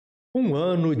Um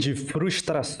ano de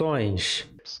frustrações.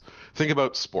 Think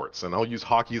about sports, and I'll use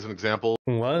hockey as an example.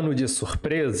 Um ano de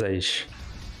surpresas.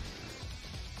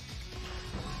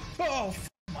 Oh,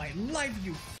 my life,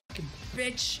 you fucking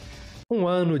bitch! Um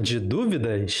ano de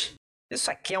dúvidas. Isso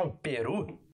aqui é um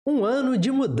peru? Um ano de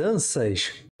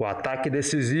mudanças. O ataque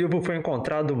decisivo foi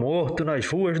encontrado morto nas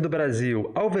ruas do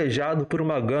Brasil, alvejado por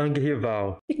uma gangue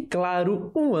rival. E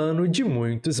claro, um ano de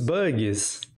muitos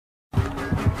bugs.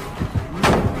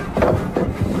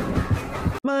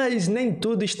 Mas nem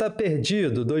tudo está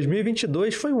perdido.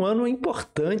 2022 foi um ano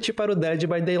importante para o Dead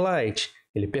by Daylight.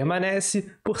 Ele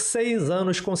permanece, por 6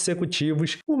 anos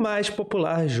consecutivos, o mais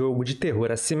popular jogo de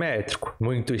terror assimétrico.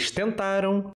 Muitos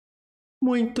tentaram,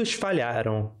 muitos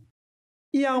falharam.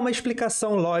 E há uma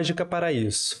explicação lógica para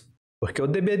isso. Porque o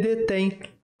DBD tem,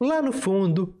 lá no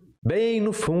fundo, bem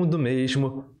no fundo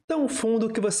mesmo, tão fundo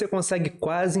que você consegue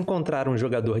quase encontrar um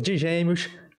jogador de gêmeos,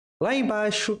 lá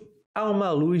embaixo há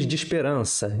uma luz de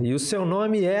esperança, e o seu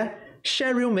nome é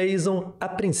Cheryl Mason, a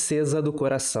princesa do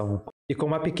coração. E com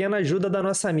uma pequena ajuda da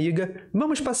nossa amiga,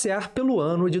 vamos passear pelo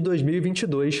ano de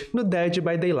 2022 no Dead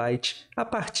by Daylight, a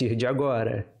partir de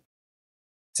agora.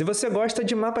 Se você gosta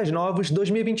de mapas novos,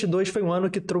 2022 foi um ano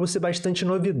que trouxe bastante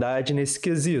novidade nesse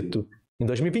quesito. Em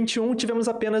 2021, tivemos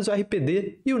apenas o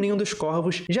RPD e o Ninho dos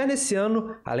Corvos. Já nesse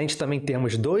ano, além de também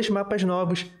termos 2 mapas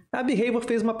novos, a Behavior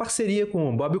fez uma parceria com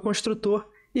o Bob o Construtor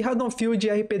e Haddonfield e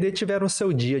RPD tiveram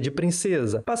seu dia de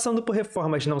princesa, passando por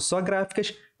reformas não só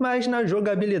gráficas, mas na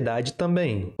jogabilidade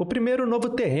também. O primeiro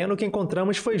novo terreno que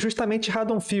encontramos foi justamente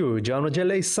Haddonfield, ano de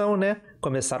eleição, né?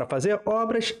 Começaram a fazer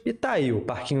obras e tá aí o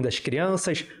parquinho das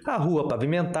crianças, a rua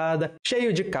pavimentada,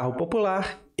 cheio de carro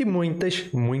popular e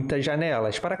muitas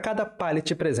janelas. Para cada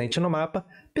pallet presente no mapa,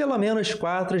 pelo menos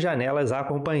 4 janelas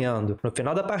acompanhando. No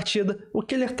final da partida, o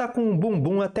killer tá com um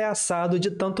bumbum até assado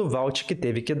de tanto vault que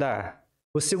teve que dar.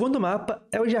 O segundo mapa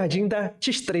é o Jardim da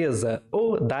Tistreza,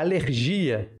 ou da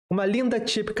Alergia, uma linda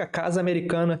típica casa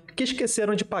americana que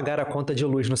esqueceram de pagar a conta de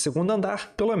luz no segundo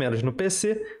andar, pelo menos no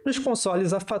PC, nos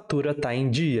consoles a fatura tá em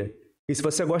dia. E se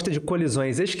você gosta de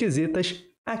colisões esquisitas,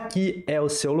 aqui é o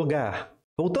seu lugar.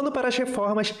 Voltando para as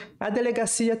reformas, a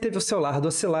delegacia teve o seu lar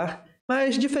oscilar,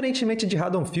 mas diferentemente de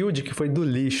Haddonfield, que foi do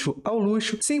lixo ao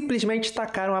luxo, simplesmente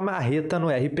tacaram a marreta no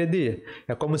RPD.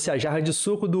 É como se a jarra de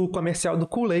suco do comercial do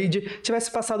Kool-Aid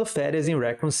tivesse passado férias em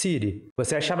Raccoon City.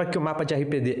 Você achava que o mapa de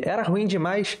RPD era ruim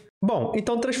demais? Bom,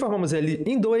 então transformamos ele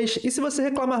em 2, e se você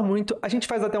reclamar muito, a gente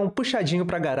faz até um puxadinho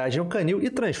para a garagem ou canil e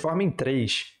transforma em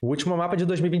 3. O último mapa de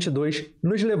 2022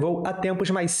 nos levou a tempos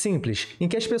mais simples, em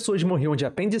que as pessoas morriam de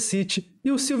apendicite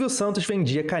e o Silvio Santos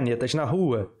vendia canetas na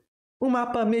rua. Um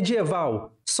mapa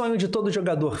medieval, sonho de todo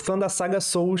jogador fã da saga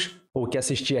Souls, ou que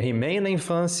assistia He-Man na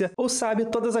infância, ou sabe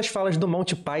todas as falas do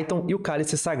Monty Python e o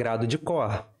Cálice Sagrado de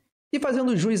cor. E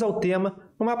fazendo jus ao tema,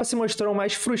 o mapa se mostrou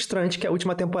mais frustrante que a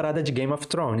última temporada de Game of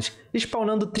Thrones,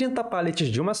 spawnando 30 pallets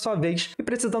de uma só vez e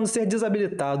precisando ser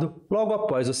desabilitado logo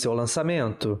após o seu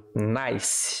lançamento.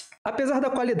 Nice! Apesar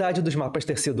da qualidade dos mapas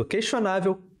ter sido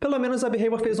questionável, pelo menos a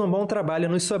Behavior fez um bom trabalho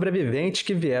nos sobreviventes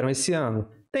que vieram esse ano.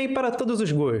 Tem para todos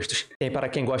os gostos. Tem para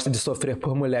quem gosta de sofrer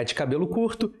por mulher de cabelo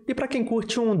curto e para quem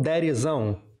curte um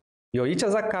daddyzão. Yoichi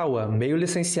Asakawa, meio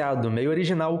licenciado, meio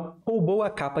original, roubou a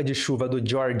capa de chuva do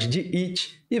George de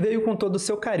It e veio com todo o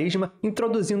seu carisma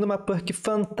introduzindo uma perk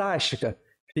fantástica.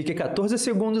 Fique 14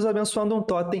 segundos abençoando um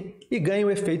totem e ganhe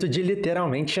o efeito de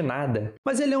literalmente nada.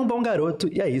 Mas ele é um bom garoto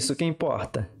e é isso que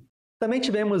importa. Também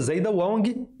tivemos Ada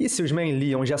Wong, e se os main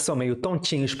Leon já são meio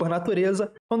tontinhos por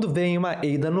natureza, quando vem uma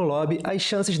Ada no lobby, as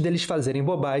chances deles fazerem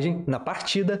bobagem na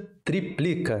partida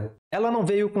triplica. Ela não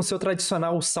veio com seu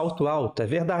tradicional salto alto, é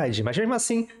verdade, mas mesmo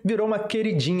assim virou uma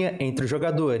queridinha entre os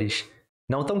jogadores.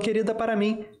 Não tão querida para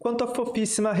mim quanto a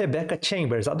fofíssima Rebecca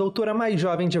Chambers, a doutora mais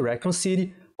jovem de Raccoon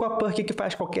City, com a perk que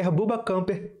faz qualquer buba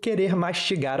camper querer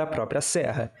mastigar a própria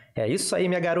serra. É isso aí,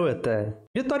 minha garota!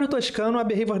 Vitório Toscano, a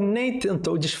Behavior nem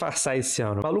tentou disfarçar esse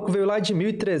ano. O maluco veio lá de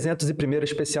 1300 e primeiro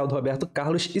especial do Roberto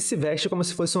Carlos e se veste como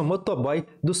se fosse um motoboy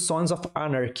do Sons of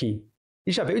Anarchy.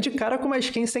 E já veio de cara com uma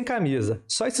skin sem camisa.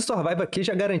 Só esse Survive aqui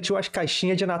já garantiu as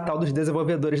caixinhas de Natal dos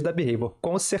desenvolvedores da Behavior,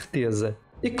 com certeza.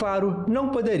 E claro, não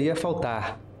poderia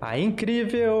faltar a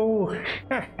incrível...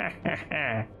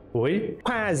 Oi?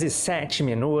 Quase 7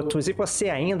 minutos e você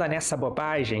ainda nessa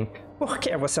bobagem? Por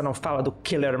que você não fala do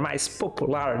killer mais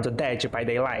popular do Dead by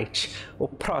Daylight? O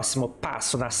próximo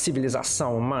passo na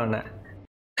civilização humana?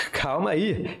 Calma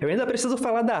aí, eu ainda preciso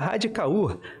falar da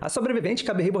Radicaur, a sobrevivente que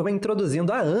a Berribor vem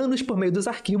introduzindo há anos por meio dos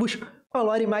arquivos, com a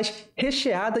lore mais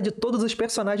recheada de todos os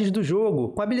personagens do jogo,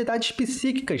 com habilidades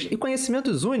psíquicas e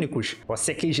conhecimentos únicos.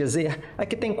 Você quis dizer, a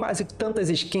que tem quase tantas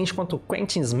skins quanto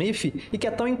Quentin Smith e que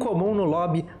é tão incomum no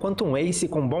lobby quanto um Ace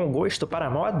com bom gosto para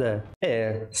a moda?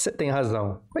 É, você tem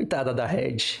razão. Coitada da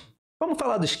Red. Vamos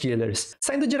falar dos killers.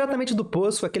 Saindo diretamente do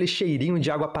poço, com aquele cheirinho de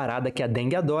água parada que a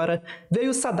Dengue adora,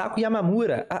 veio Sadako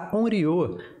Yamamura, a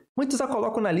Onryo. Muitos a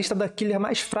colocam na lista da killer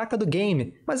mais fraca do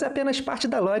game, mas é apenas parte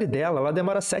da lore dela. Ela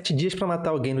demora 7 dias pra matar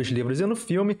alguém nos livros e no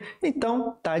filme,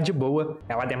 então tá de boa.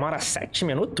 Ela demora 7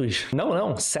 minutos?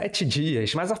 Não, 7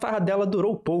 dias. Mas a farra dela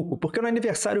durou pouco, porque no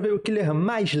aniversário veio o killer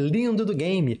mais lindo do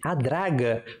game, a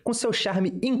Draga. Com seu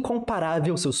charme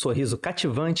incomparável, seu sorriso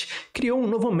cativante, criou um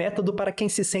novo método para quem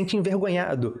se sente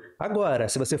envergonhado. Agora,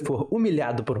 se você for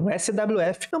humilhado por um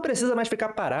SWF, não precisa mais ficar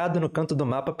parado no canto do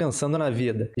mapa pensando na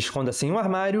vida. Esconda-se em um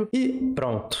armário e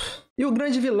pronto. E o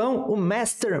grande vilão, o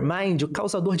Mastermind, o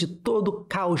causador de todo o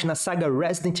caos na saga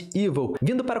Resident Evil,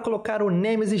 vindo para colocar o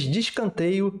Nemesis de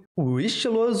escanteio, o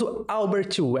estiloso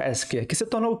Albert Wesker, que se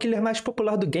tornou o killer mais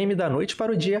popular do game da noite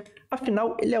para o dia,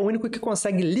 afinal ele é o único que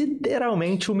consegue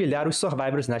literalmente humilhar os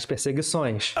survivors nas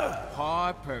perseguições.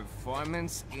 High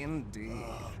performance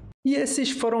indeed. E esses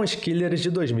foram os killers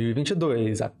de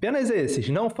 2022, apenas esses,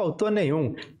 não faltou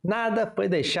nenhum, nada foi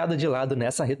deixado de lado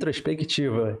nessa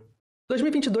retrospectiva.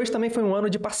 2022 também foi um ano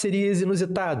de parcerias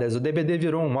inusitadas, o DBD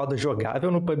virou um modo jogável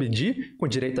no PUBG, com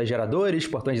direito a geradores,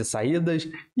 portões de saídas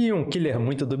e um killer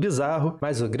muito do bizarro,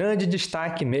 mas o grande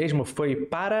destaque mesmo foi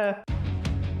para...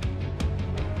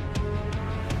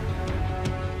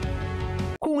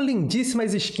 Com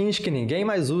lindíssimas skins que ninguém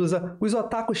mais usa, os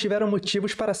otakus tiveram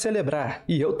motivos para celebrar,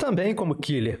 e eu também como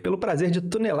killer, pelo prazer de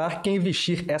tunelar quem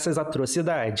vestir essas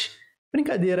atrocidades.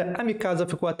 Brincadeira, a Mikasa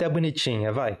ficou até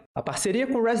bonitinha, vai. A parceria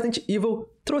com Resident Evil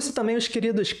trouxe também os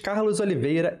queridos Carlos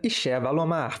Oliveira e Sheva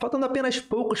Alomar, faltando apenas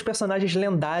poucos personagens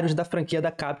lendários da franquia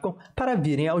da Capcom para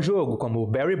virem ao jogo, como o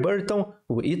Barry Burton,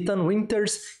 o Ethan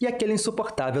Winters e aquele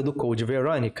insuportável do Code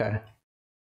Veronica.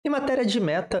 Em matéria de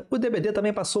meta, o DBD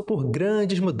também passou por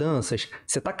grandes mudanças.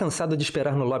 Você tá cansado de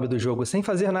esperar no lobby do jogo sem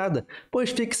fazer nada?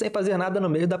 Pois fique sem fazer nada no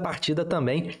meio da partida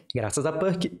também, graças à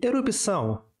perk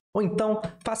Erupção. Ou então,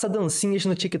 faça dancinhas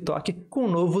no TikTok com um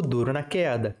novo duro na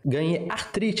queda. Ganhe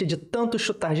artrite de tanto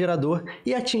chutar gerador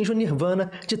e atinja o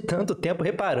nirvana de tanto tempo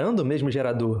reparando o mesmo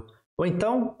gerador. Ou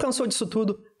então, cansou disso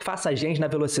tudo? Faça gens na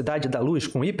velocidade da luz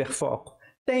com hiperfoco.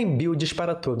 Tem builds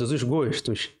para todos os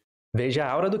gostos. Veja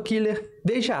a aura do killer,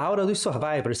 veja a aura dos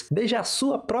survivors, veja a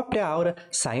sua própria aura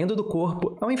saindo do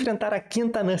corpo ao enfrentar a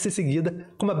quinta nurse seguida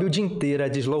com uma build inteira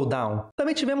de slowdown.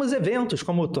 Também tivemos eventos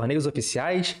como torneios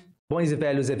oficiais, bons e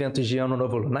velhos eventos de Ano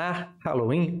Novo Lunar,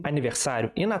 Halloween, Aniversário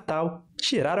e Natal,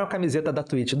 tiraram a camiseta da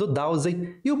Twitch do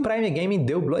Dowsey e o Prime Gaming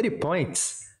deu Bloody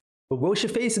Points. O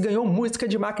Ghostface ganhou música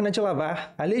de máquina de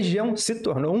lavar, a Legião se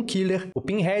tornou um killer, o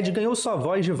Pinhead ganhou sua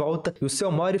voz de volta e o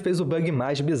seu Mori fez o bug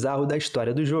mais bizarro da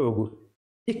história do jogo.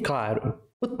 E claro,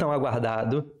 o tão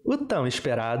aguardado, o tão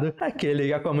esperado, aquele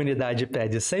que a comunidade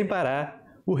pede sem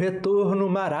parar, o retorno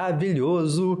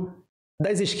maravilhoso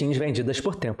das skins vendidas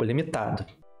por tempo limitado.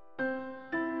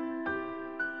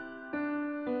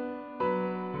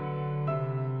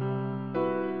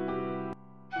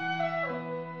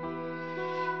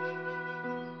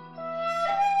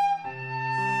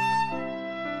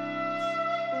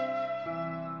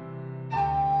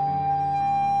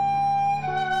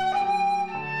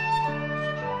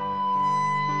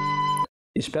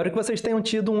 Espero que vocês tenham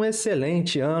tido um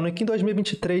excelente ano e que em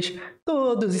 2023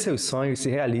 todos os seus sonhos se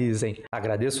realizem.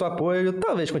 Agradeço o apoio,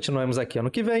 talvez continuemos aqui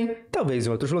ano que vem, talvez em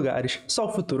outros lugares, só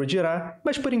o futuro dirá,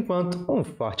 mas por enquanto um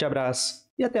forte abraço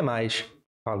e até mais.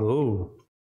 Falou!